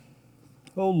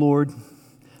O Lord,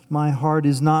 my heart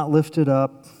is not lifted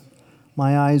up,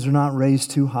 my eyes are not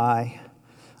raised too high.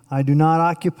 I do not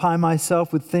occupy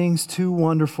myself with things too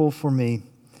wonderful for me,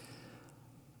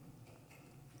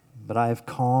 but I have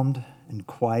calmed and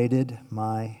quieted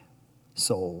my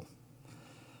soul.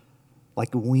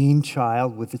 Like a weaned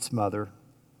child with its mother,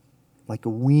 like a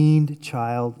weaned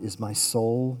child is my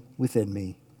soul within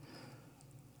me.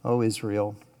 O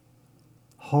Israel,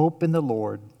 hope in the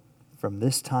Lord from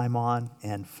this time on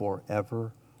and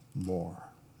forevermore.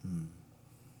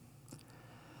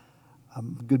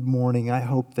 Good morning. I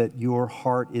hope that your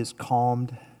heart is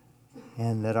calmed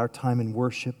and that our time in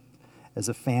worship as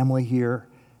a family here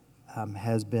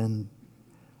has been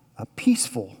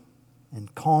peaceful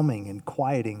and calming and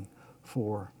quieting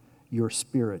for your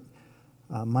spirit.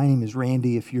 My name is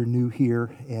Randy, if you're new here,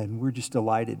 and we're just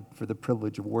delighted for the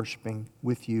privilege of worshiping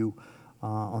with you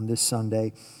on this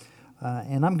Sunday.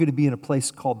 And I'm going to be in a place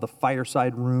called the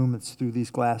Fireside Room. It's through these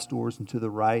glass doors and to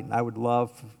the right. And I would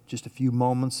love just a few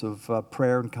moments of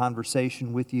prayer and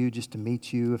conversation with you, just to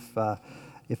meet you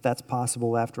if that's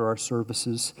possible after our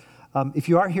services. If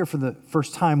you are here for the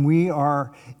first time, we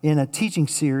are in a teaching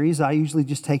series. I usually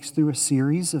just take us through a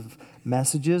series of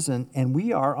messages, and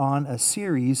we are on a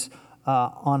series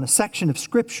on a section of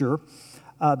Scripture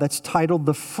that's titled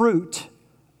The Fruit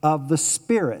of the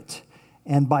Spirit.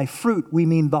 And by fruit, we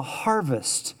mean the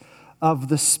harvest of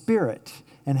the Spirit,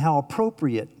 and how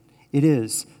appropriate it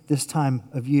is this time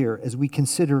of year as we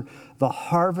consider the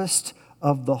harvest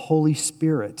of the Holy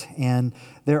Spirit. And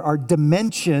there are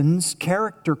dimensions,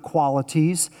 character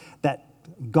qualities that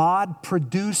God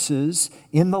produces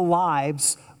in the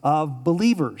lives of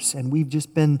believers. And we've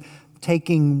just been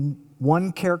taking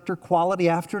one character quality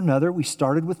after another. We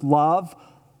started with love,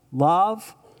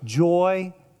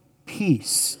 joy,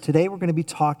 peace. Today we're going to be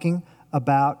talking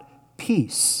about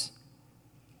peace,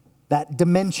 that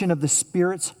dimension of the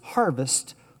Spirit's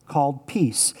harvest called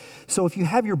peace. So if you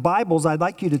have your Bibles, I'd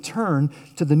like you to turn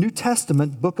to the New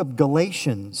Testament book of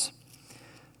Galatians.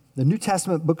 The New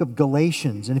Testament book of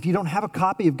Galatians. And if you don't have a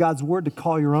copy of God's Word to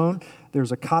call your own,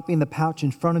 there's a copy in the pouch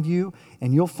in front of you,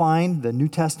 and you'll find the New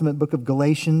Testament book of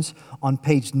Galatians on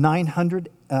page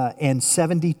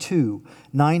 972.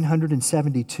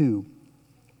 972.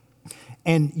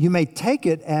 And you may take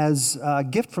it as a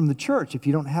gift from the church if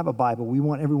you don't have a Bible. We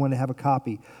want everyone to have a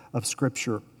copy of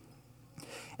Scripture.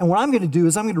 And what I'm going to do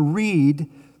is I'm going to read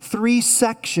 3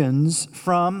 sections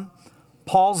from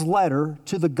Paul's letter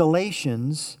to the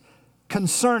Galatians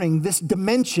concerning this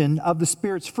dimension of the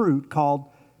Spirit's fruit called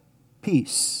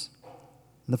peace.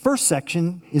 And the first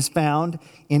section is found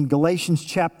in Galatians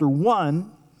chapter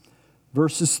 1,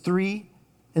 verses 3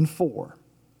 and 4.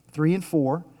 3 and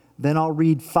 4. Then I'll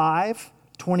read 5,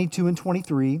 22 and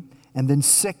 23, and then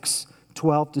 6,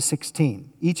 12 to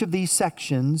 16. Each of these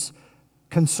sections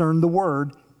concern the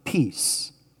word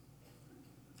peace.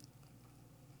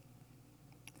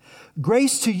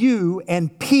 Grace to you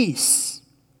and peace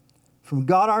from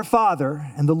God our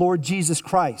Father and the Lord Jesus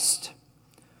Christ,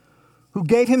 who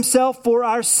gave himself for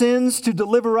our sins to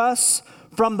deliver us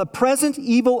from the present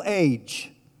evil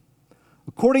age,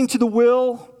 according to the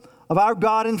will of our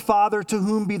God and Father, to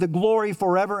whom be the glory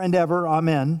forever and ever.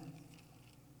 Amen.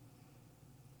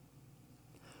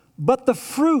 But the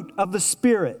fruit of the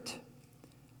Spirit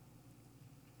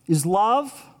is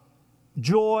love,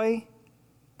 joy,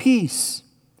 peace,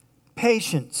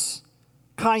 patience,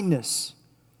 kindness,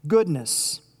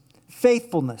 goodness,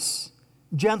 faithfulness,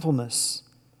 gentleness,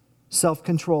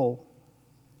 self-control.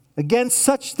 Against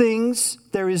such things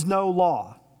there is no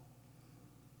law.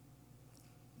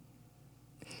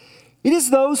 It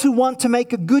is those who want to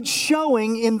make a good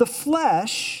showing in the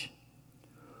flesh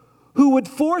who would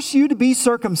force you to be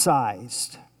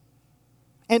circumcised,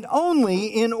 and only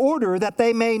in order that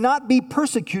they may not be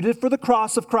persecuted for the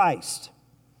cross of Christ.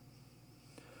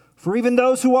 For even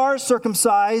those who are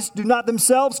circumcised do not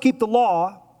themselves keep the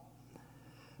law,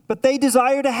 but they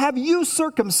desire to have you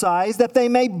circumcised, that they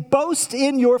may boast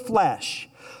in your flesh.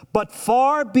 But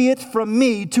far be it from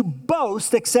me to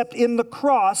boast except in the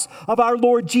cross of our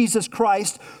Lord Jesus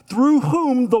Christ, through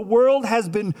whom the world has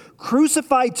been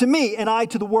crucified to me and I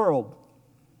to the world.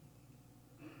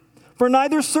 For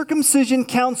neither circumcision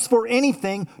counts for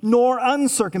anything, nor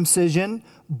uncircumcision,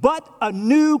 but a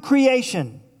new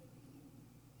creation.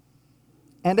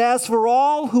 And as for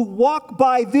all who walk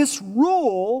by this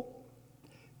rule,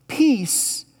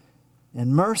 peace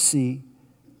and mercy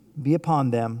be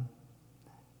upon them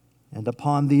and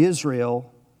upon the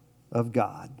Israel of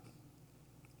God.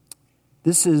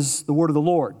 This is the word of the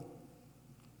Lord.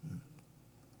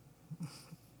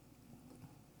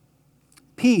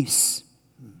 Peace.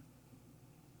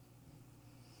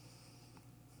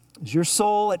 Is your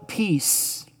soul at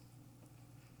peace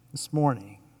this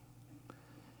morning?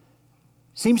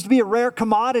 Seems to be a rare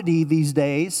commodity these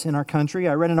days in our country.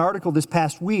 I read an article this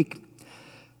past week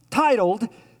titled,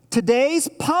 "Today's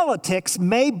Politics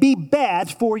May Be Bad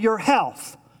for Your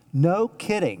Health." No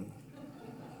kidding.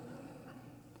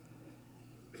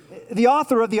 The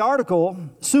author of the article,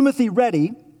 Sumithy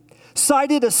Reddy,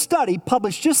 cited a study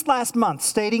published just last month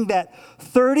stating that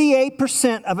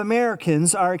 38% of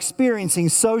Americans are experiencing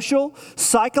social,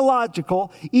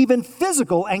 psychological, even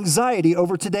physical anxiety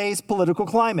over today's political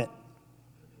climate.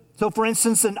 So, for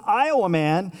instance, an Iowa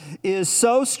man is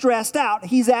so stressed out,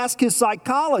 he's asked his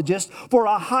psychologist for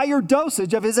a higher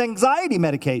dosage of his anxiety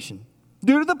medication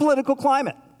due to the political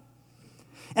climate.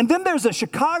 And then there's a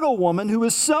Chicago woman who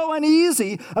is so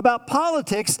uneasy about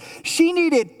politics, she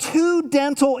needed 2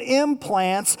 dental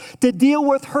implants to deal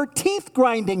with her teeth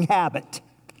grinding habit.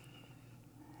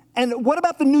 And what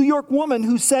about the New York woman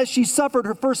who says she suffered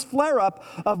her first flare-up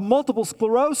of multiple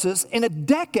sclerosis in a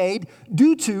decade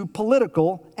due to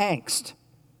political angst?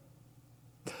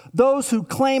 Those who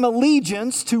claim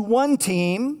allegiance to one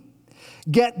team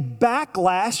get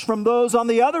backlash from those on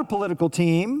the other political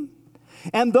team.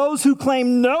 And those who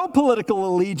claim no political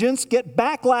allegiance get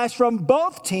backlash from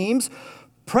both teams,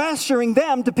 pressuring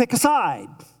them to pick a side.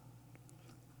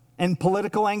 And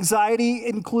political anxiety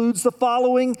includes the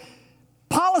following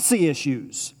policy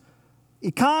issues: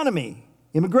 economy,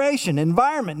 immigration,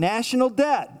 environment, national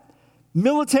debt,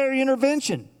 military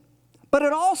intervention. But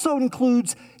it also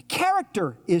includes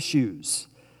character issues,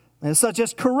 such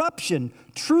as corruption,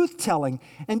 truth-telling,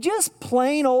 and just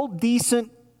plain old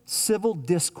decent civil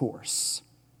discourse.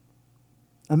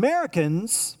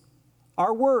 Americans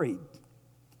are worried.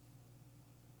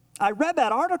 I read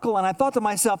that article and I thought to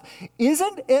myself,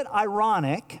 isn't it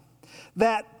ironic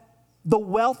that the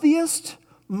wealthiest,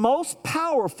 most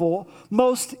powerful,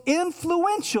 most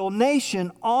influential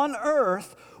nation on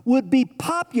earth would be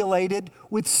populated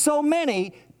with so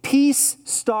many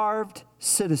peace-starved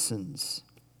citizens?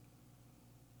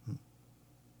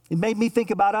 It made me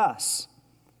think about us.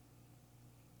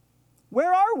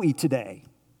 Where are we today,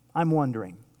 I'm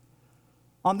wondering?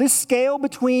 On this scale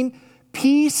between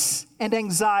peace and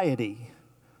anxiety,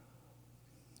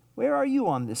 where are you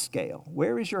on this scale?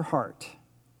 Where is your heart?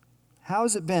 How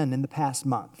has it been in the past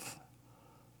month?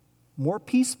 More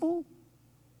peaceful?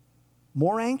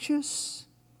 More anxious?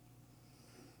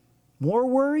 More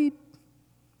worried?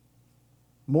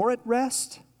 More at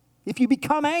rest? If you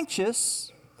become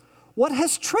anxious, what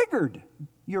has triggered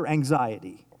your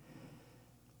anxiety?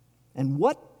 And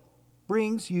what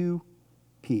brings you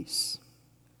peace?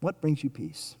 What brings you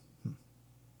peace?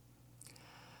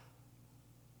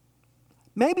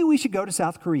 Maybe we should go to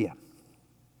South Korea.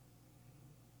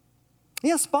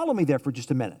 Yes, follow me there for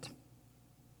just a minute.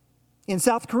 In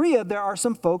South Korea, there are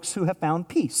some folks who have found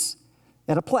peace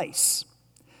at a place.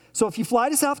 So if you fly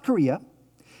to South Korea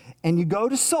and you go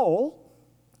to Seoul,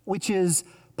 which is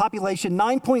population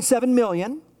 9.7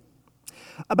 million,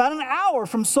 about an hour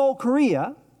from Seoul,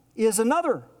 Korea, is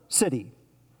another city,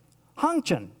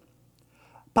 Hongcheon,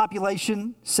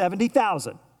 population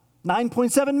 70,000.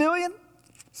 9.7 million,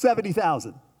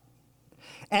 70,000.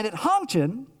 And at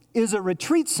Hongcheon is a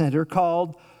retreat center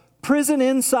called Prison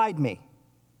Inside Me.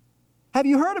 Have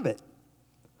you heard of it?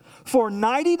 For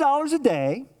 $90 a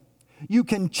day, you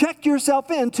can check yourself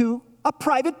into a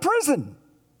private prison.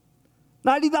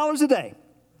 $90 a day.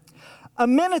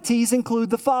 Amenities include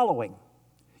the following.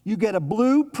 You get a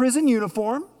blue prison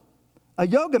uniform, a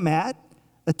yoga mat,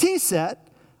 a tea set,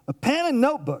 a pen and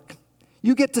notebook.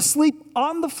 You get to sleep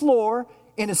on the floor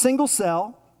in a single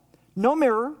cell, no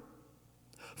mirror.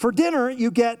 For dinner, you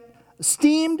get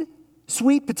steamed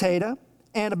sweet potato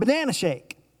and a banana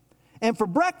shake. And for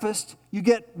breakfast, you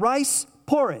get rice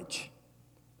porridge.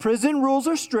 Prison rules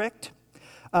are strict.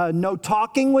 No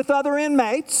talking with other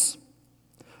inmates.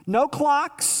 No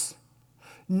clocks.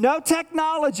 No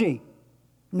technology.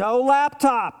 No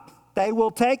laptop. They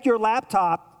will take your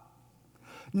laptop.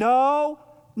 No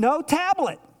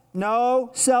tablet.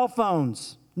 No cell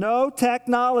phones. No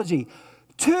technology.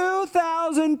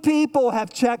 2,000 people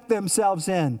have checked themselves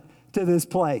in to this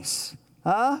place.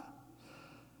 Huh?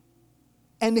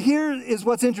 And here is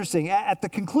what's interesting. At the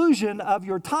conclusion of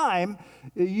your time,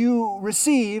 you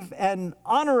receive an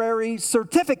honorary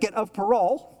certificate of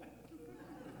parole.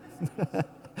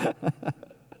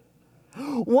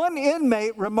 One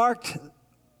inmate remarked,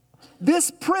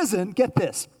 this prison, get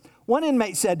this, one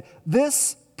inmate said,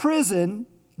 this prison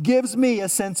gives me a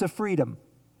sense of freedom.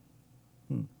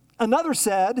 Another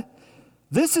said,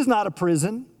 this is not a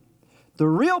prison. The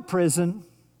real prison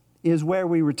is where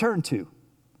we return to.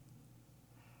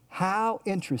 How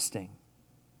interesting.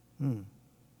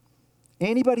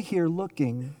 Anybody here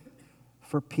looking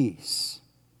for peace?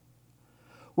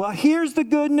 Well, here's the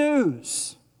good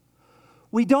news.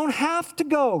 We don't have to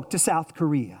go to South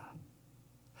Korea.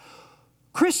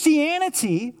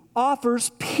 Christianity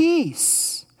offers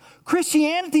peace.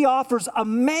 Christianity offers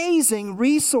amazing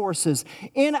resources.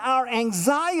 In our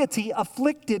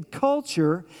anxiety-afflicted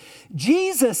culture,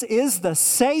 Jesus is the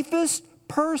safest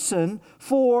person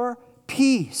for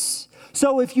peace.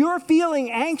 So if you're feeling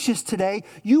anxious today,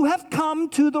 you have come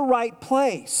to the right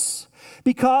place,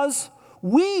 because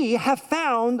we have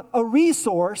found a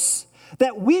resource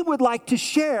that we would like to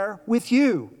share with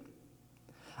you.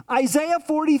 Isaiah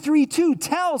 43:2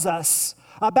 tells us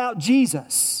about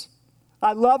Jesus.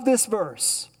 I love this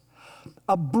verse.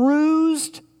 A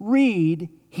bruised reed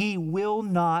he will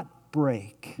not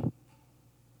break.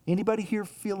 Anybody here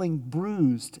feeling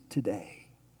bruised today?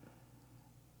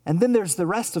 And then there's the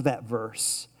rest of that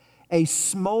verse. A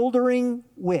smoldering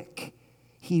wick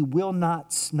he will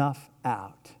not snuff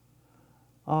out.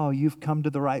 Oh, you've come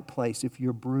to the right place if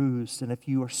you're bruised and if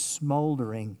you are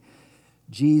smoldering.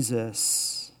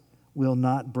 Jesus will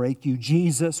not break you.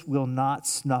 Jesus will not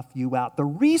snuff you out. The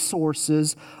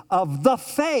resources of the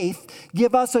faith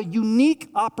give us a unique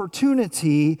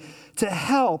opportunity to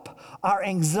help our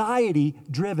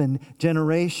anxiety-driven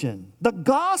generation. The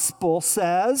gospel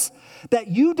says that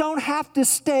you don't have to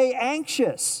stay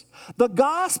anxious. The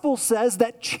gospel says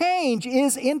that change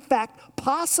is in fact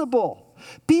possible.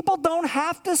 People don't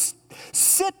have to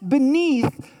sit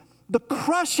beneath the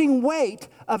crushing weight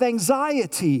of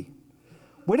anxiety.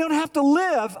 We don't have to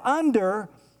live under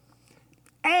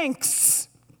angst's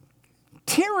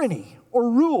tyranny or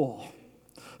rule.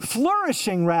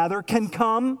 Flourishing, rather, can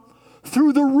come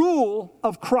through the rule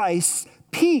of Christ's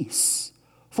peace.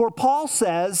 For Paul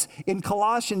says in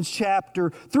Colossians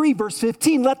chapter 3, verse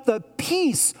 15, let the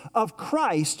peace of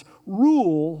Christ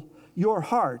rule your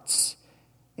hearts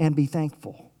and be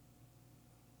thankful.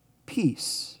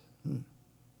 Peace.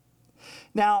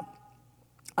 Now,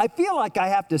 I feel like I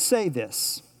have to say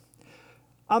this.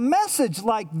 A message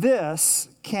like this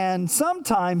can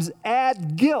sometimes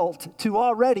add guilt to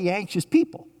already anxious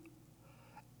people.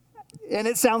 And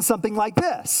it sounds something like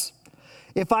this.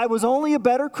 If I was only a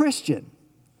better Christian,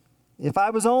 if I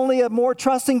was only a more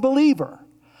trusting believer,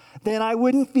 then I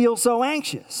wouldn't feel so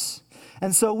anxious.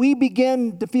 And so we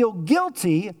begin to feel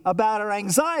guilty about our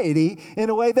anxiety in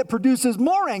a way that produces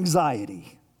more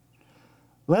anxiety.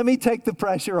 Let me take the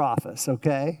pressure off us,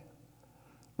 okay?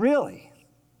 Really,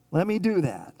 let me do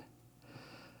that.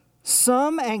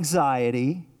 Some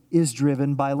anxiety is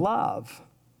driven by love,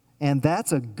 and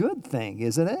that's a good thing,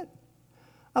 isn't it?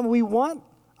 I mean, we want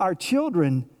our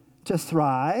children to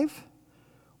thrive.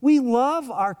 We love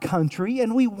our country,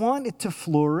 and we want it to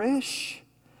flourish.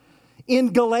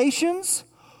 In Galatians,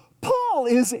 Paul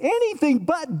is anything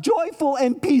but joyful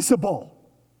and peaceable.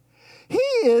 He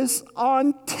is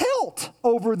on tilt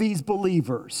over these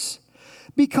believers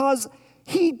because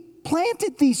he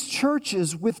planted these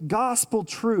churches with gospel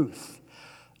truth.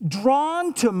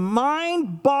 Drawn to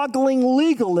mind-boggling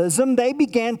legalism, they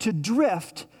began to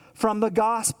drift from the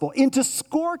gospel into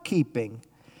scorekeeping.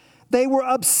 They were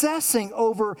obsessing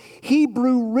over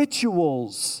Hebrew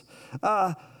rituals,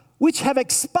 which have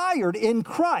expired in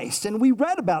Christ. And we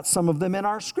read about some of them in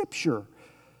our scripture.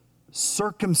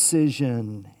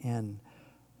 Circumcision and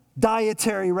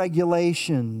dietary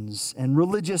regulations and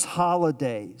religious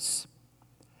holidays.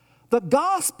 The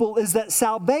gospel is that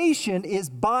salvation is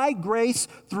by grace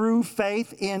through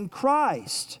faith in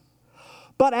Christ.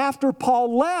 But after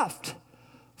Paul left,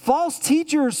 false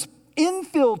teachers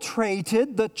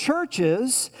infiltrated the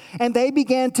churches and they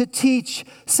began to teach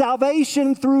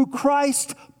salvation through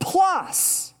Christ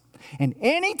plus. And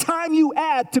anytime you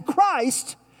add to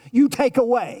Christ, you take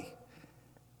away.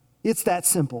 It's that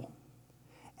simple.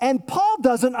 And Paul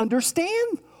doesn't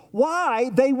understand why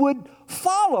they would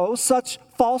follow such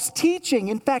false teaching.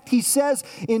 In fact, he says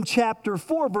in chapter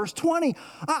 4, verse 20,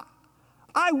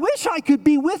 I wish I could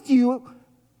be with you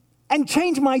and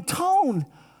change my tone.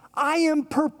 I am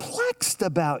perplexed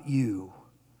about you.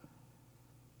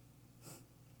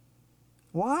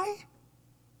 Why?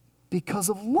 Because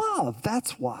of love.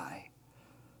 That's why.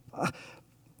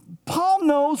 Paul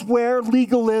knows where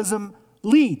legalism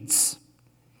leads.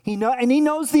 He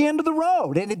knows the end of the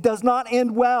road, and it does not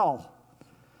end well.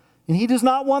 And he does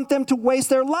not want them to waste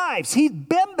their lives. He's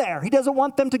been there. He doesn't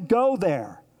want them to go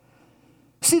there.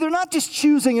 See, they're not just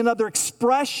choosing another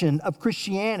expression of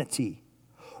Christianity.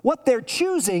 What they're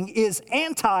choosing is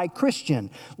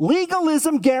anti-Christian.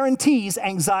 Legalism guarantees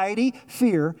anxiety,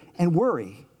 fear, and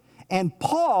worry. and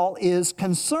Paul is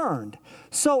concerned.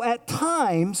 So at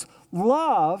times,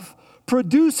 love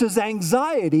produces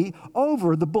anxiety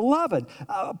over the beloved.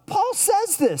 Paul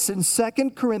says this in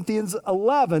 2 Corinthians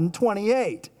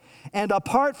 11:28. And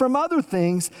apart from other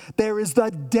things, there is the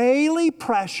daily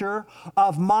pressure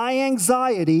of my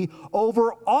anxiety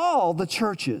over all the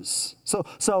churches.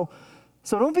 So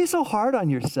don't be so hard on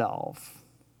yourself.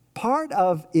 Part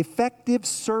of effective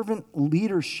servant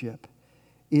leadership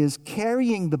is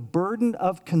carrying the burden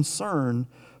of concern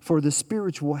for the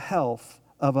spiritual health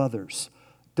of others.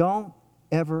 Don't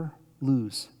ever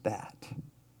lose that.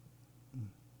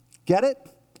 Get it?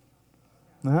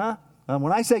 Uh-huh.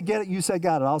 When I say get it, you say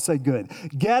got it. I'll say good.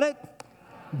 Get it?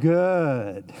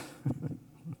 Good.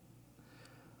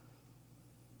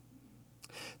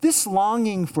 This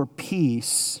longing for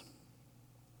peace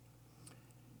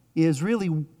is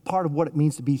really part of what it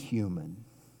means to be human.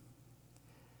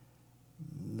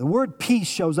 The word peace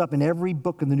shows up in every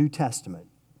book in the New Testament.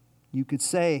 You could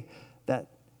say that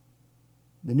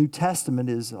the New Testament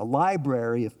is a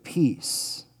library of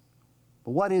peace.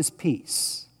 But what is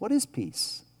peace? What is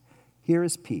peace? Here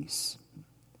is peace.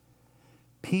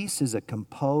 Peace is a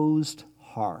composed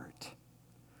heart.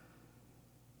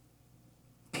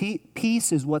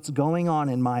 Peace is what's going on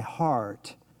in my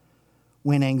heart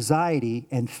when anxiety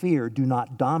and fear do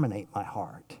not dominate my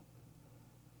heart.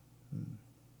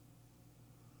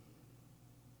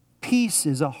 Peace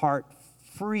is a heart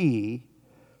free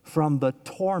from the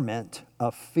torment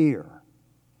of fear.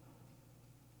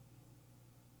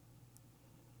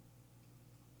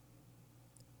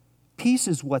 Peace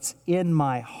is what's in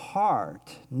my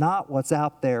heart, not what's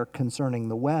out there concerning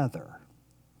the weather.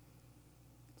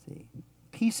 See,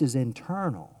 peace is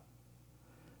internal,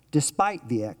 despite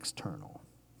the external.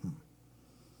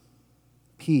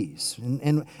 Peace.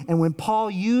 And when Paul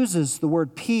uses the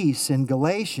word peace in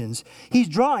Galatians, he's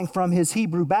drawing from his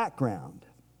Hebrew background.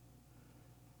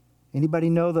 Anybody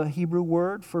know the Hebrew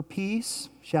word for peace?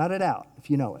 Shout it out if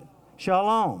you know it.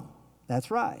 Shalom. That's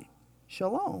right.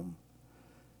 Shalom.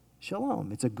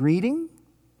 Shalom. It's a greeting.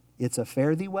 It's a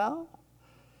fare thee well.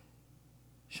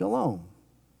 Shalom.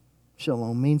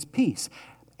 Shalom means peace.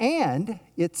 And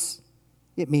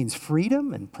it means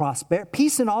freedom and prosperity.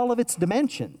 Peace in all of its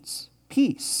dimensions.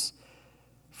 Peace,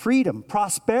 freedom,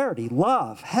 prosperity,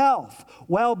 love, health,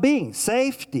 well-being,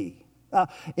 safety.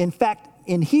 In fact,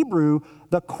 in Hebrew,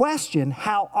 the question,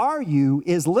 how are you,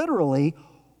 is literally,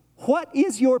 what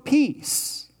is your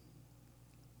peace?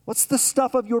 What's the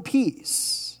stuff of your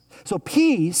peace? So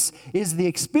peace is the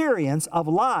experience of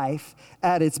life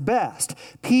at its best.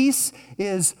 Peace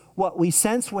is what we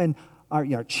sense when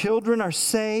our children are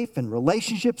safe and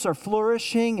relationships are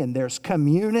flourishing and there's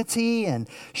community and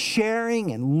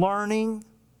sharing and learning,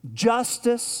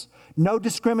 justice, no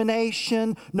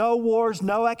discrimination, no wars,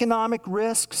 no economic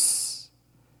risks.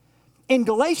 In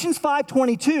Galatians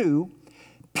 5:22,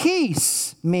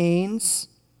 peace means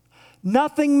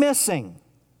nothing missing.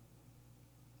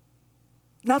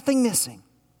 Nothing missing.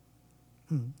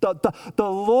 The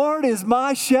Lord is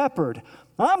my shepherd.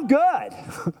 I'm good.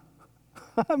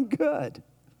 I'm good.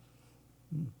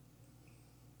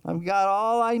 I've got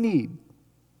all I need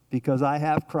because I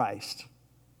have Christ.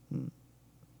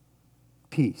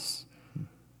 Peace.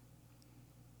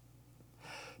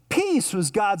 Peace was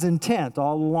God's intent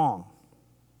all along.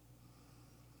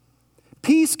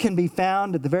 Peace can be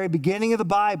found at the very beginning of the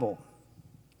Bible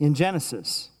in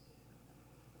Genesis.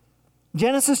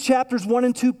 Genesis chapters 1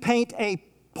 and 2 paint a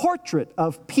portrait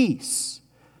of peace,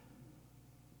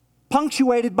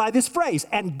 punctuated by this phrase,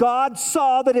 and God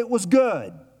saw that it was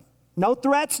good. No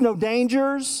threats, no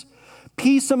dangers,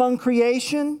 peace among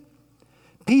creation,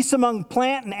 peace among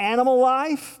plant and animal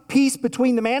life, peace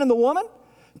between the man and the woman,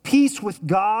 peace with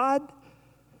God,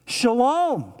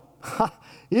 shalom.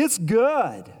 It's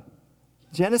good.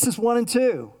 Genesis 1 and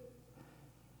 2.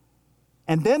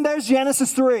 And then there's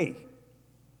Genesis 3.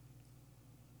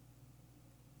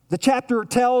 The chapter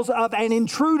tells of an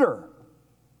intruder,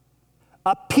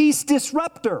 a peace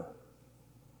disruptor,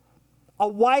 a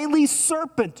wily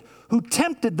serpent who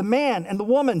tempted the man and the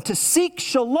woman to seek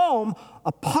shalom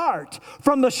apart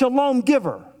from the shalom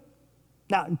giver.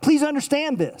 Now, please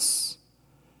understand this.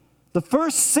 The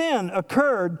first sin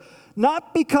occurred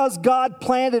not because God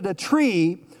planted a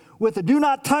tree with a do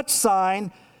not touch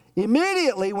sign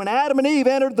immediately when Adam and Eve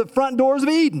entered the front doors of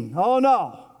Eden. Oh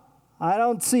no, I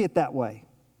don't see it that way.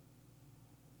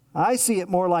 I see it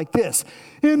more like this.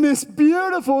 In this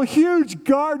beautiful, huge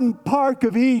garden park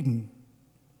of Eden,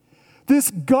 this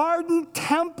garden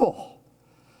temple,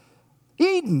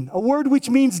 Eden, a word which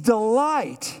means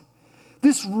delight,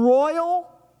 this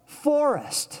royal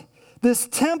forest, this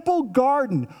temple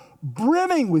garden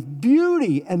brimming with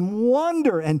beauty and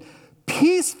wonder and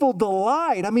peaceful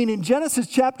delight. I mean, in Genesis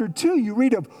chapter 2, you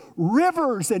read of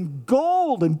rivers and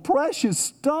gold and precious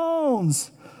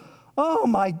stones. Oh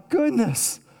my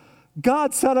goodness.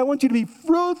 God said, I want you to be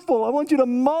fruitful. I want you to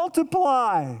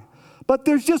multiply. But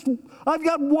I've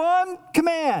got one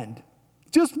command,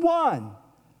 just one.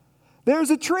 There's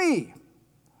a tree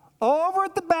over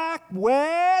at the back,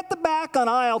 way at the back on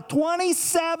aisle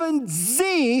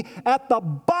 27Z at the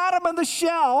bottom of the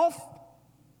shelf.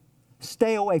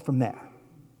 Stay away from there.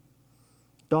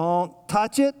 Don't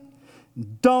touch it.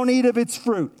 Don't eat of its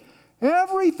fruit.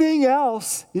 Everything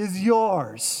else is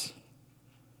yours.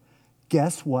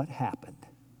 Guess what happened?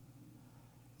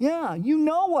 Yeah, you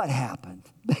know what happened.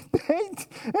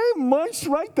 They munched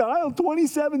right to aisle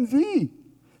 27Z.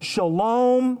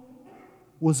 Shalom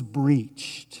was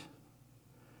breached.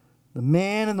 The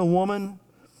man and the woman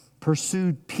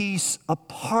pursued peace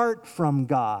apart from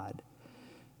God,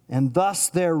 and thus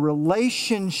their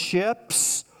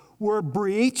relationships were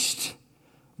breached.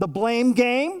 The blame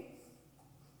game.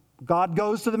 God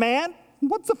goes to the man.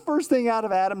 What's the first thing out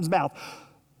of Adam's mouth?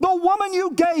 The woman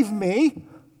you gave me.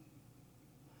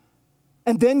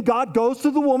 And then God goes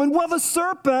to the woman. Well, the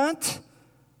serpent.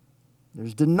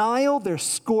 There's denial, there's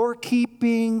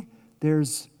scorekeeping,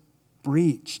 there's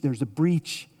breach. There's a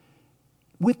breach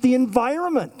with the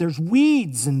environment. There's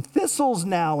weeds and thistles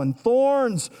now and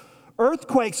thorns,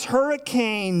 earthquakes,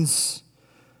 hurricanes.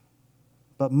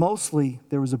 But mostly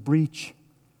there was a breach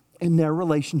in their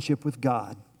relationship with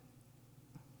God.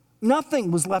 Nothing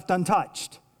was left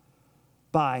untouched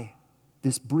by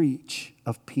this breach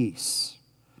of peace.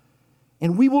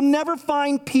 And we will never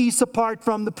find peace apart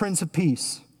from the Prince of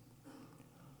Peace.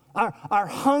 Our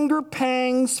hunger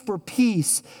pangs for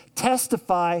peace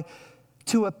testify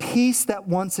to a peace that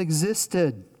once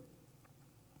existed.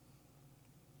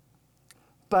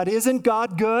 But isn't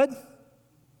God good?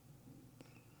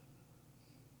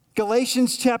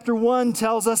 Galatians chapter 1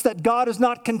 tells us that God is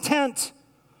not content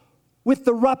with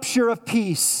the rupture of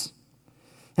peace.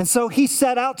 And so he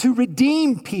set out to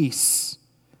redeem peace.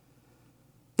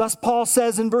 Thus Paul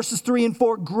says in verses 3 and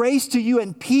 4, grace to you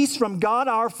and peace from God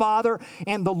our Father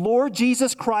and the Lord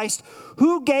Jesus Christ,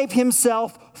 who gave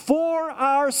himself for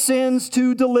our sins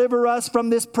to deliver us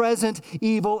from this present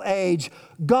evil age.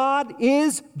 God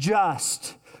is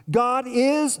just. God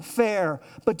is fair.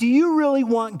 But do you really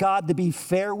want God to be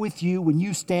fair with you when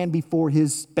you stand before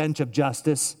his bench of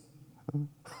justice?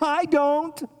 I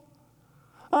don't.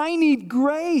 I need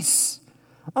grace.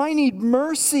 I need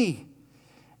mercy.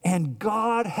 And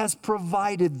God has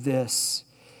provided this.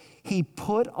 He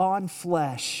put on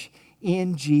flesh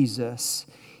in Jesus.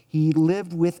 He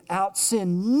lived without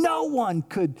sin. No one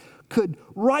could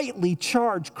rightly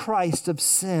charge Christ of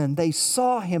sin. They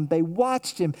saw him. They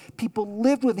watched him. People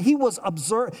lived with him. He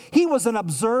was an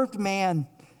observed man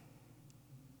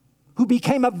who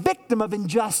became a victim of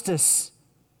injustice.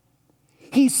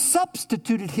 He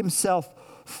substituted himself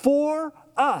for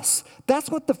us. That's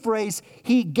what the phrase,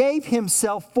 he gave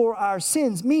himself for our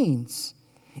sins, means.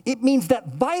 It means that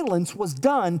violence was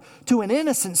done to an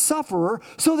innocent sufferer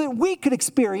so that we could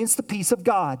experience the peace of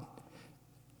God.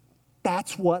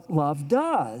 That's what love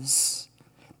does.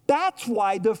 That's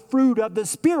why the fruit of the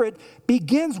Spirit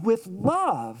begins with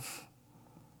love.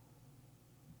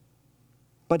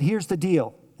 But here's the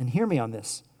deal, and hear me on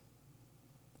this.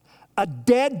 A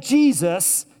dead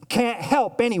Jesus can't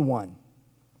help anyone.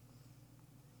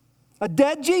 A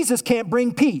dead Jesus can't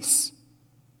bring peace.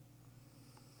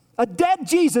 A dead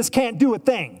Jesus can't do a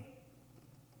thing.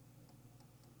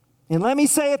 And let me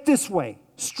say it this way,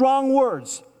 strong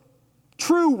words,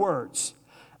 true words.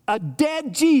 A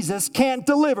dead Jesus can't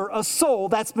deliver a soul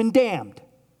that's been damned.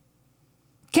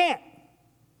 Can't.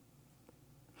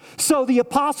 So the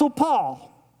Apostle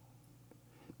Paul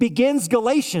begins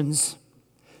Galatians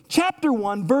chapter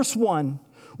 1, verse 1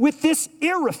 with this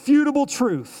irrefutable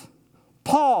truth.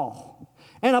 Paul,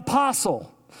 an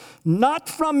apostle, not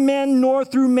from men nor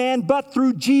through man, but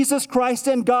through Jesus Christ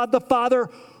and God the Father,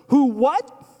 who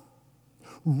what?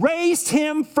 Raised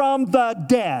him from the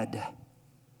dead.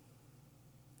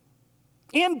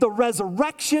 In the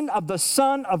resurrection of the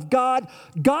Son of God,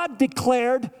 God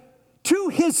declared to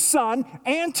his Son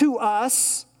and to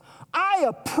us, I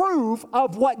approve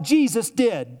of what Jesus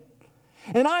did,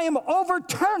 and I am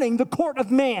overturning the court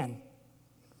of man.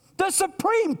 The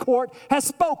Supreme Court has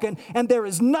spoken, and there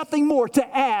is nothing more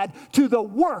to add to the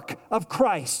work of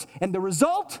Christ. And the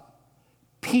result?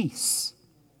 Peace.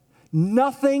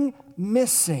 Nothing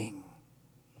missing.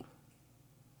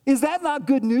 Is that not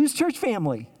good news, church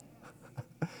family?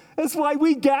 That's why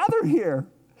we gather here.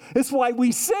 It's why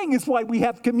we sing. It's why we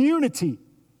have community.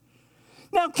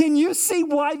 Now, can you see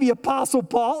why the Apostle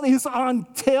Paul is on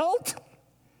tilt?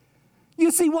 You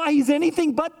see why he's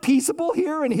anything but peaceable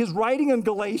here in his writing in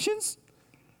Galatians?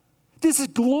 This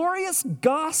glorious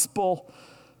gospel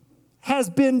has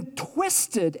been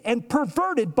twisted and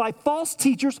perverted by false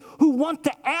teachers who want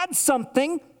to add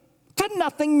something to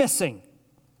nothing missing.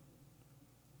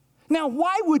 Now,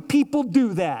 why would people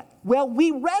do that? Well,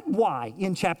 we read why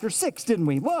in chapter 6, didn't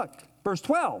we? Look, verse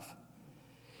 12.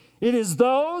 It is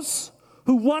those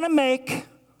who want to make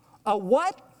a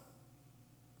what?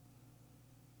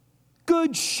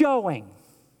 Good showing.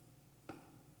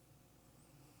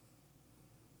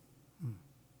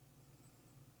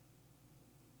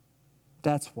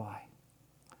 That's why.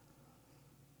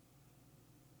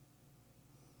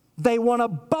 They want to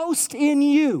boast in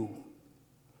you,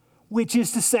 which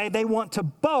is to say they want to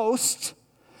boast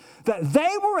that they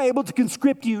were able to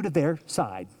conscript you to their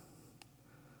side.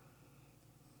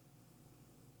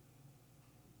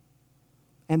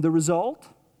 And the result?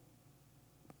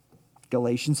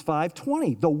 Galatians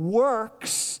 5:20, the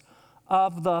works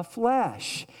of the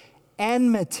flesh,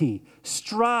 enmity,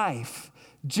 strife,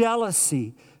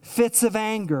 jealousy, fits of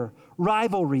anger,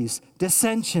 rivalries,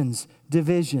 dissensions,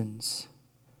 divisions.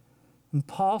 And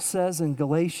Paul says in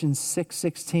Galatians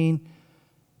 6:16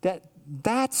 that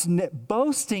that's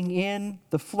boasting in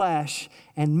the flesh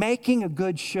and making a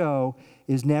good show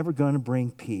is never going to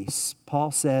bring peace.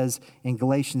 Paul says in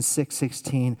Galatians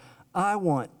 6:16, I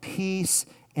want peace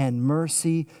and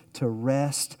mercy to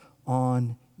rest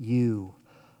on you.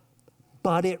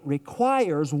 But it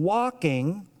requires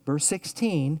walking, verse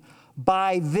 16,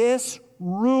 by this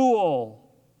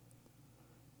rule.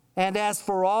 And as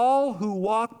for all who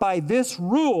walk by this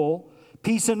rule,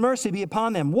 peace and mercy be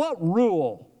upon them. What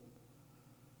rule?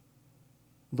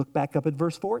 Look back up at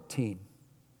verse 14.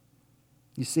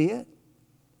 You see it?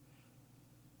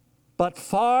 But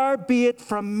far be it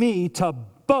from me to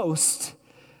boast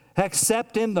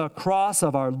except in the cross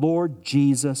of our Lord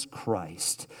Jesus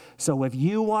Christ. So if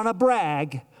you want to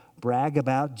brag, brag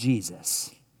about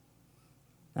Jesus.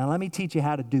 Now let me teach you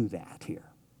how to do that here.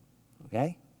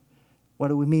 Okay? What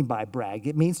do we mean by brag?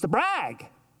 It means to brag.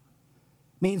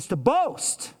 It means to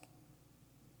boast.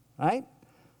 Right?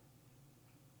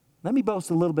 Let me boast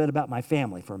a little bit about my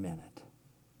family for a minute.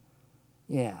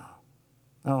 Yeah.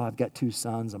 Oh, I've got 2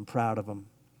 sons. I'm proud of them.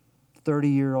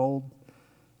 30-year-old,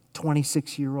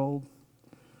 26-year-old.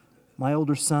 My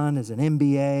older son is an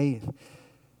MBA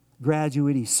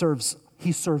graduate. He serves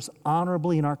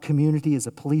honorably in our community as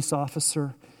a police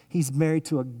officer. He's married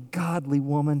to a godly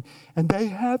woman, and they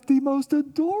have the most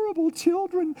adorable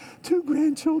children, 2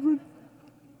 grandchildren.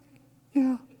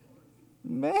 Yeah.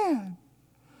 Man.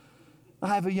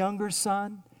 I have a younger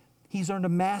son. He's earned a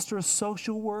Master of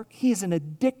Social Work. He is an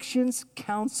addictions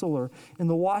counselor in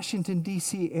the Washington,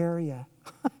 D.C. area.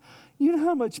 You know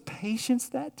how much patience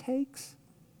that takes?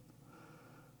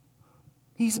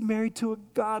 He's married to a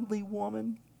godly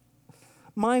woman.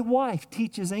 My wife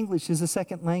teaches English as a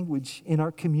second language in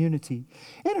our community,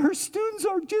 and her students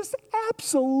are just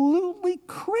absolutely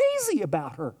crazy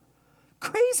about her.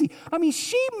 Crazy. I mean,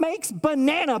 she makes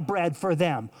banana bread for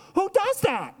them. Who does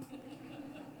that?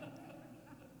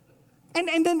 And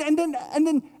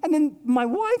then my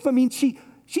wife, I mean,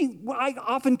 I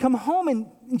often come home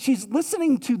and she's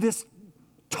listening to this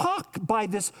talk by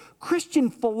this Christian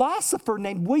philosopher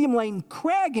named William Lane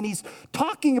Craig, and he's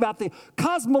talking about the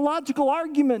cosmological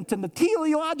argument and the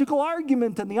teleological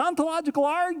argument and the ontological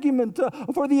argument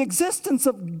for the existence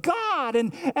of God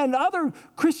and other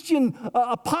Christian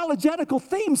apologetical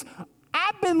themes.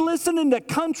 I've been listening to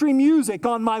country music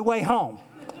on my way home.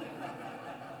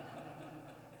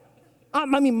 I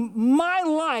mean, my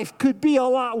life could be a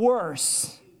lot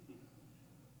worse.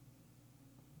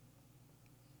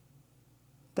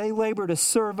 They labor to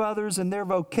serve others in their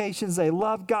vocations. They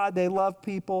love God. They love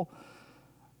people.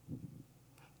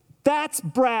 That's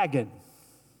bragging.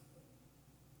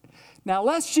 Now,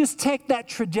 let's just take that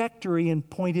trajectory and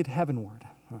point it heavenward.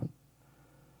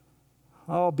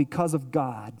 Oh, because of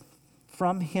God,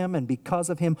 from Him and because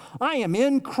of Him, I am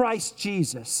in Christ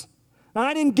Jesus. And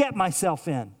I didn't get myself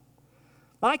in.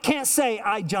 I can't say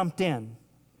I jumped in.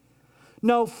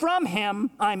 No, from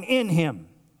Him, I'm in Him.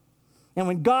 And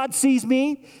when God sees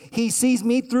me, He sees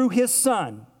me through His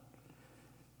Son.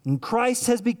 And Christ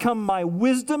has become my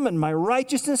wisdom and my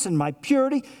righteousness and my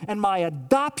purity and my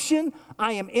adoption.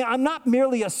 I'm not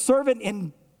merely a servant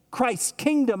in Christ's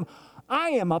kingdom.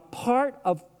 I am a part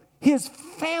of his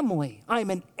family. I'm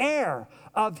an heir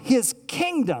of his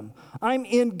kingdom. I'm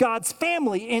in God's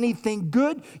family. Anything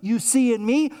good you see in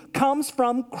me comes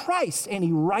from Christ.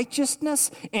 Any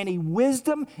righteousness, any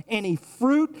wisdom, any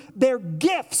fruit, they're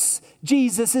gifts.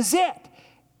 Jesus is it.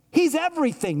 He's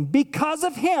everything. Because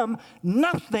of him,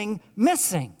 nothing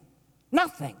missing.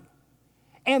 Nothing.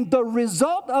 And the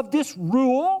result of this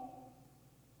rule,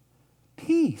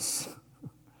 peace.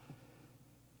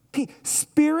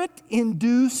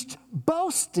 Spirit-induced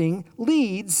boasting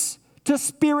leads to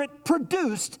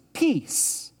Spirit-produced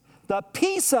peace. The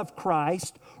peace of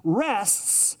Christ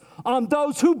rests on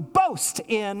those who boast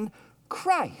in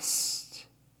Christ,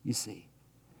 you see.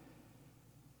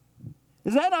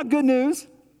 Is that not good news?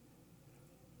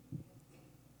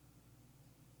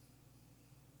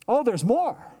 Oh, there's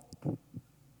more.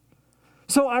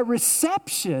 So our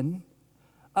reception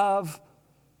of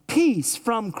peace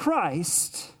from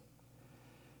Christ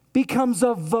becomes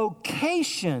a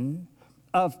vocation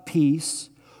of peace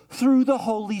through the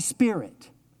Holy Spirit.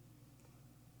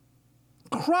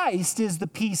 Christ is the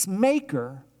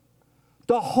peacemaker,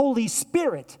 the Holy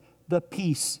Spirit, the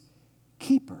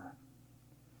peacekeeper.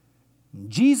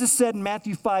 Jesus said in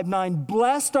Matthew 5:9,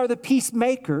 "Blessed are the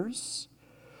peacemakers,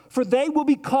 for they will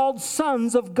be called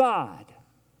sons of God."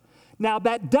 Now,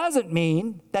 that doesn't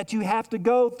mean that you have to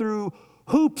go through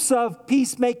hoops of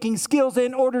peacemaking skills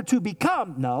in order to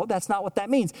become. No, that's not what that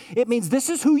means. It means this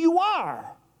is who you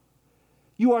are.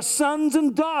 You are sons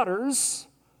and daughters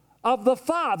of the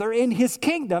Father in his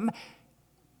kingdom.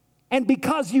 And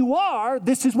because you are,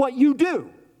 this is what you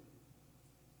do.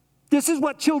 This is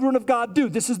what children of God do.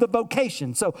 This is the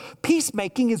vocation. So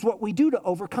peacemaking is what we do to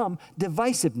overcome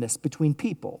divisiveness between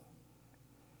people.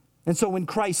 And so when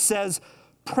Christ says,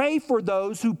 pray for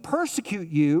those who persecute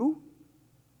you,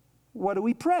 what do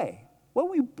we pray?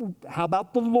 Well, how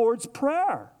about the Lord's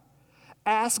Prayer?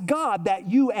 Ask God that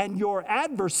you and your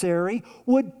adversary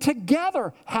would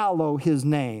together hallow his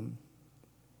name.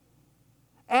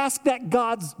 Ask that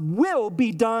God's will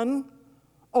be done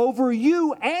over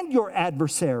you and your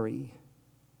adversary.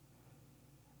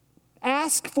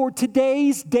 Ask for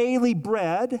today's daily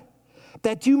bread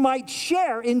that you might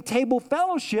share in table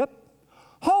fellowship,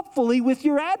 hopefully with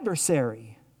your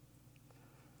adversary.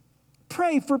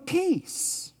 Pray for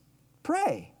peace.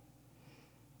 Pray.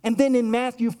 And then in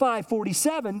Matthew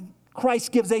 5:47,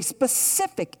 Christ gives a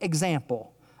specific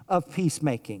example of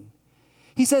peacemaking.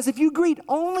 He says, if you greet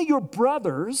only your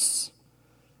brothers,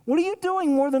 what are you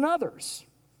doing more than others?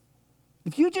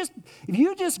 If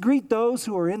you just greet those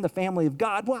who are in the family of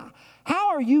God, well, how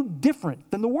are you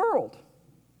different than the world?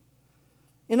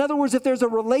 In other words, if there's a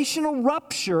relational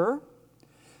rupture,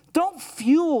 don't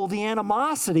fuel the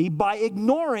animosity by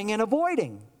ignoring and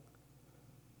avoiding.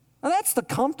 Now, that's the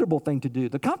comfortable thing to do.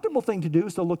 The comfortable thing to do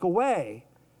is to look away,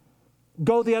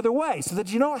 go the other way, so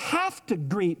that you don't have to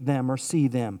greet them or see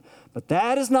them. But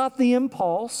that is not the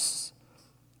impulse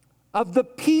of the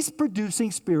peace-producing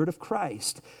Spirit of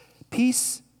Christ.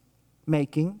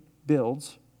 Peacemaking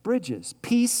builds bridges.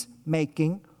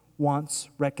 Peacemaking wants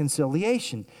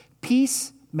reconciliation.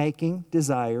 Peacemaking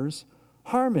desires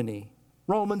harmony.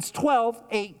 Romans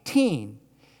 12:18.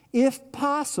 If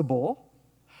possible,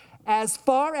 as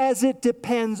far as it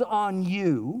depends on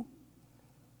you,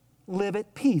 live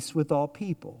at peace with all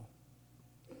people.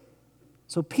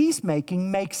 So peacemaking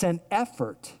makes an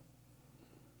effort,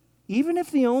 even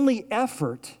if the only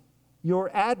effort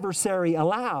your adversary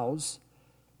allows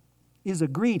is a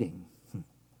greeting.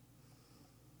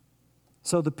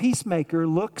 So the peacemaker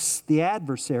looks the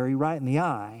adversary right in the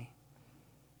eye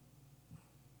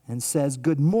and says,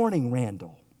 "Good morning,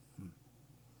 Randall."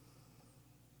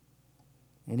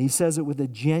 And he says it with a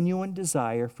genuine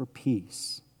desire for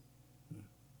peace.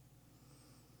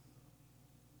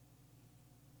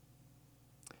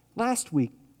 Last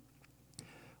week,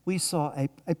 we saw a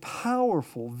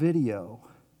powerful video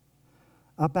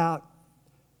about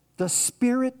the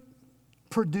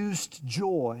Spirit-produced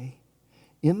joy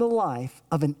in the life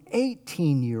of an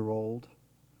 18-year-old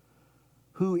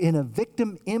who, in a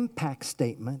victim impact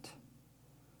statement,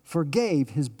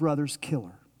 forgave his brother's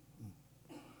killer.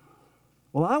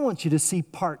 Well, I want you to see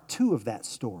part 2 of that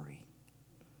story,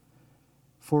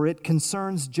 for it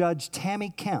concerns Judge Tammy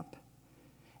Kemp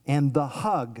and the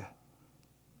hug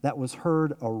that was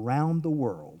heard around the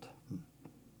world.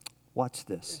 Watch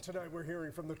this. And tonight we're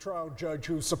hearing from the trial judge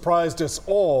who surprised us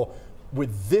all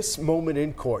with this moment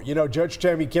in court. You know, Judge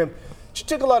Tammy Kemp, she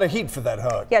took a lot of heat for that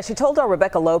hug. Yeah, she told our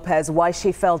Rebecca Lopez why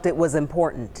she felt it was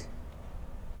important.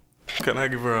 Can I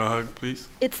give her a hug, please?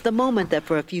 It's the moment that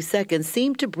for a few seconds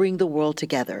seemed to bring the world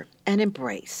together, an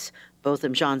embrace.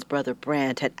 Botham Jean's brother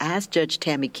Brant had asked Judge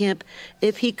Tammy Kemp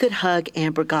if he could hug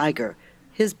Amber Guyger,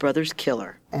 his brother's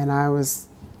killer. And I was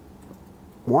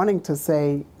wanting to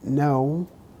say no,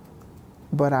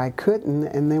 but I couldn't.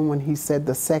 And then when he said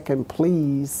the second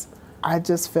please, I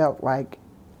just felt like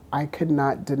I could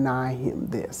not deny him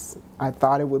this. I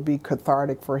thought it would be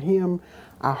cathartic for him.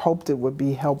 I hoped it would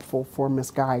be helpful for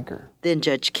Miss Guyger. Then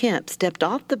Judge Kemp stepped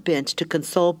off the bench to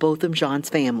console Botham Jean's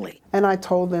family. And I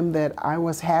told them that I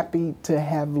was happy to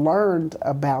have learned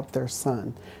about their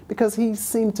son because he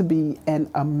seemed to be an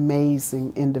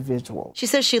amazing individual. She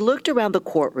says she looked around the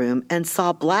courtroom and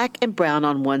saw black and brown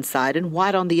on one side and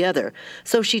white on the other,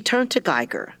 so she turned to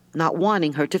Guyger, not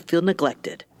wanting her to feel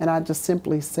neglected. And I just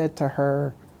simply said to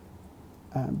her,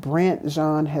 Brant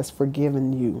Jean has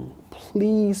forgiven you.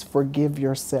 Please forgive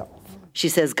yourself. She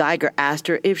says Guyger asked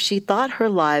her if she thought her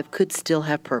life could still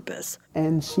have purpose.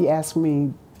 And she asked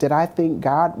me, did I think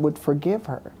God would forgive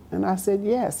her? And I said,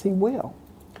 yes, he will.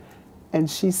 And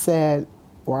she said,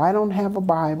 well, I don't have a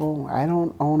Bible, I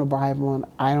don't own a Bible, and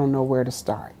I don't know where to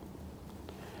start.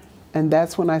 And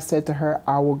that's when I said to her,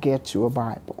 I will get you a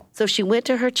Bible. So she went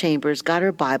to her chambers, got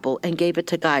her Bible, and gave it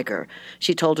to Guyger.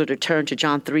 She told her to turn to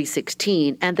John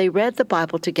 3:16, and they read the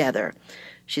Bible together.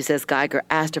 She says Guyger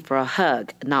asked her for a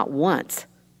hug, not once,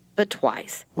 but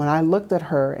twice. When I looked at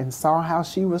her and saw how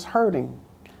she was hurting,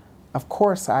 of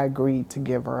course I agreed to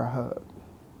give her a hug.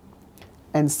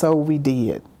 And so we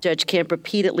did. Judge Kemp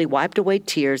repeatedly wiped away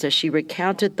tears as she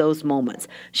recounted those moments.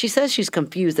 She says she's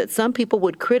confused that some people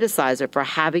would criticize her for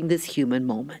having this human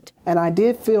moment. And I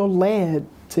did feel led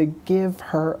to give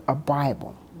her a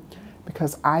Bible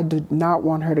because I did not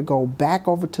want her to go back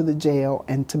over to the jail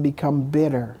and to become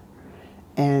bitter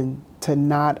and to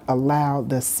not allow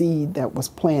the seed that was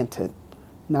planted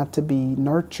not to be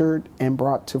nurtured and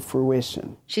brought to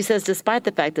fruition. She says despite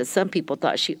the fact that some people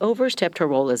thought she overstepped her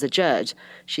role as a judge,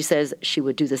 she says she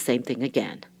would do the same thing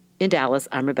again. In Dallas,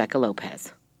 I'm Rebecca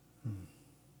Lopez.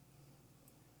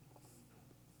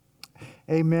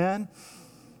 Amen.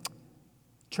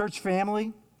 Church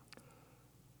family,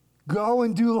 go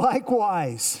and do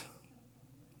likewise.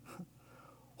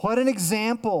 What an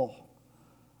example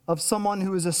of someone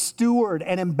who is a steward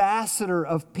and ambassador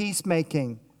of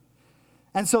peacemaking.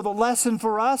 And so the lesson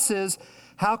for us is,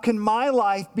 how can my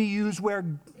life be used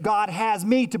where God has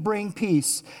me to bring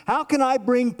peace? How can I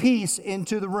bring peace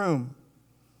into the room?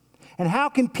 And how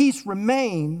can peace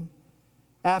remain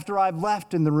after I've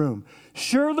left in the room?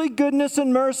 Surely goodness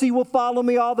and mercy will follow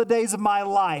me all the days of my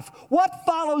life. What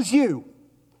follows you?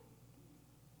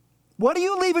 What do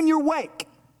you leave in your wake?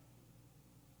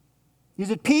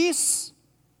 Is it peace?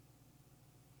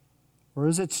 Or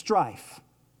is it strife?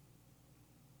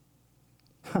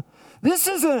 This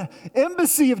is an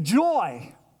embassy of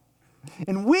joy.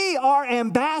 And we are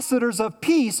ambassadors of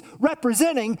peace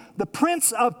representing the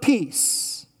Prince of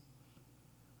Peace.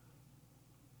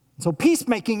 So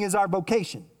peacemaking is our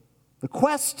vocation. The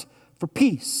quest for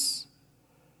peace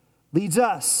leads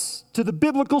us to the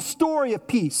biblical story of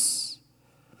peace,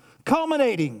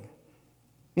 culminating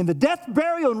in the death,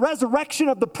 burial, and resurrection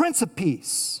of the Prince of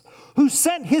Peace, who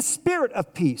sent his Spirit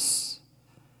of peace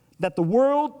that the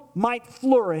world might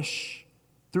flourish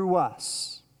through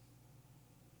us.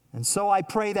 And so I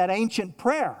pray that ancient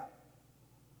prayer,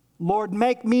 Lord,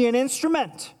 make me an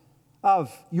instrument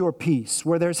of your peace.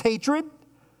 Where there's hatred,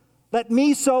 let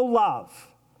me sow love.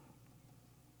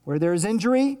 Where there is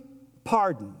injury,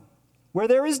 pardon. Where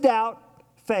there is doubt,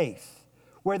 faith.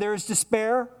 Where there is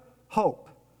despair, hope.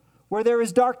 Where there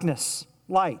is darkness,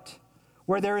 light.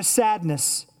 Where there is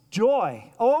sadness,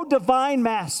 joy. O divine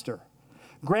Master,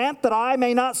 grant that I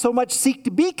may not so much seek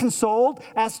to be consoled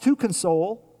as to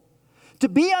console, to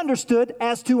be understood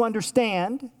as to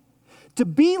understand, to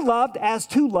be loved as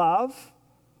to love.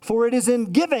 For it is in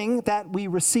giving that we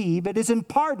receive, it is in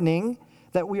pardoning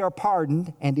that we are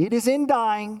pardoned, and it is in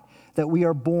dying that we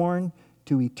are born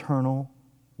to eternal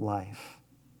life.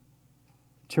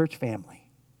 Church family,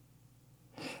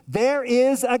 there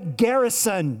is a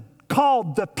garrison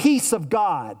called the peace of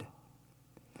God.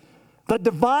 The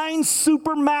divine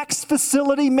supermax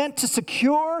facility meant to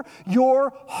secure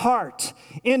your heart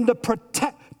in the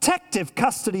protective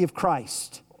custody of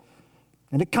Christ.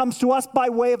 And it comes to us by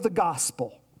way of the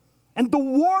gospel. And the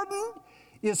warden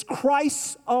is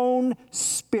Christ's own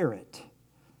Spirit.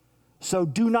 So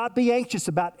do not be anxious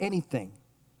about anything,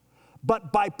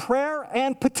 but by prayer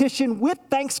and petition with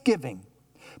thanksgiving,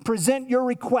 present your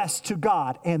requests to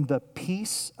God, and the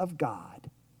peace of God,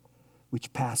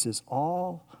 which passes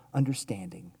all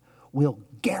understanding, will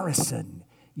garrison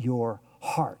your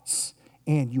hearts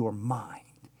and your mind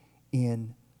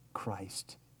in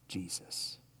Christ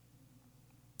Jesus.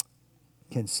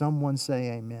 Can someone say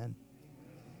amen?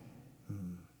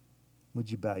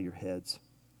 Would you bow your heads?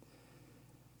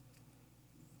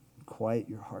 Quiet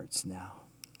your hearts now.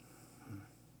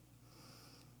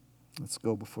 Let's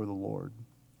go before the Lord.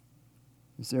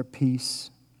 Is there peace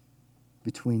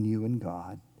between you and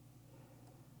God?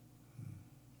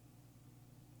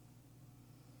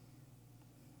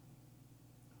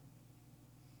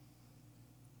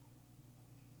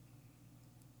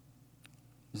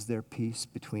 Is there peace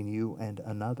between you and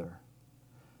another?